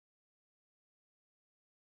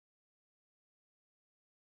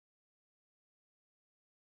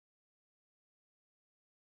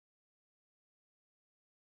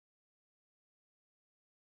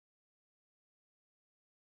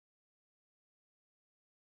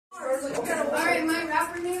Alright, my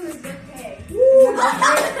rapper name is Young K. Give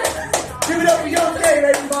it up for Young K,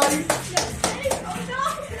 everybody.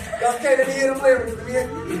 Young K, let me hear them lyrics.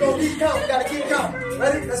 You gonna keep counting. Gotta keep counting.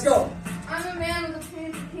 Ready? Let's go. I'm a man with a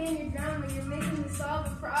plan to can your drama. You're making me solve a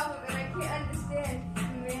problem, and I can't understand,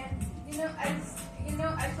 man.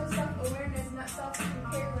 I show self-awareness, not selfish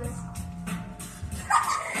and careless.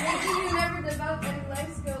 Maybe you never developed any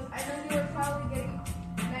life skills. I know you were probably getting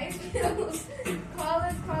nice skills.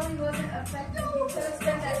 College probably wasn't effective. You could have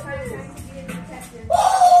spent that time trying to be a detective.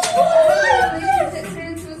 Relationship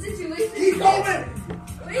turned into a situation. Keep going.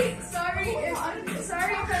 Wait, sorry if I'm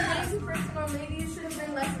getting too personal. Maybe you should have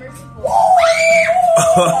been less merciful.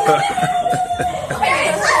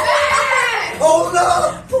 Hold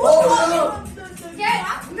up. Hold up. Get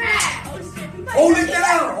mad. Hold it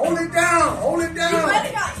down. Hold it down. Hold it down.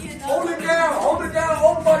 Hold it down. Hold it down.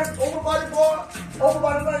 Over by the bar. Over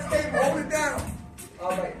by the lunch table. Hold it down.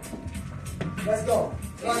 All right. Let's go.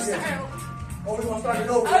 Lunch table. Oh, we're gonna start it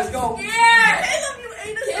over. Let's go. Yeah.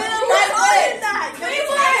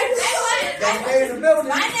 Young K in the building.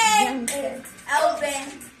 My name is Elvin.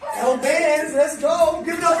 L Bands. Let's go.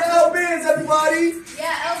 Give it up for L Bands, everybody.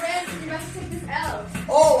 Yeah, L Bands, you must take this L.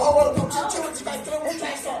 Oh, I want to go chill. Let's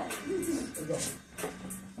go.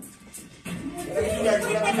 Let me do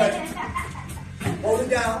that. Hold it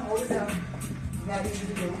down. Hold it down. Not easy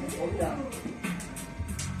to do. Hold it down.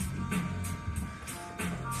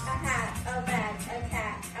 A hat, a bag, a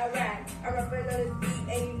cat, a rat. I'm a friend on this beat,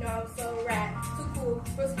 and you know I'm so rad. Too cool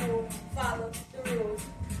for school, follow the rules.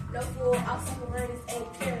 No fool, I'll self-awareness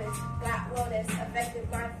ain't careless. Got wellness, effective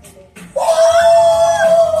mindfulness. Woo!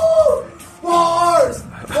 Bars!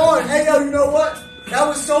 Bars! Hey, yo, you know what? That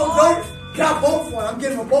was so dope. Got both one. I'm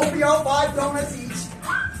giving them both of y'all 5 donuts each.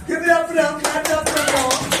 Give it up for them. Clap it up for them,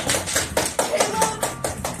 y'all.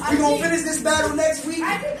 We're going to finish this battle next week.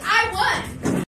 I think I won.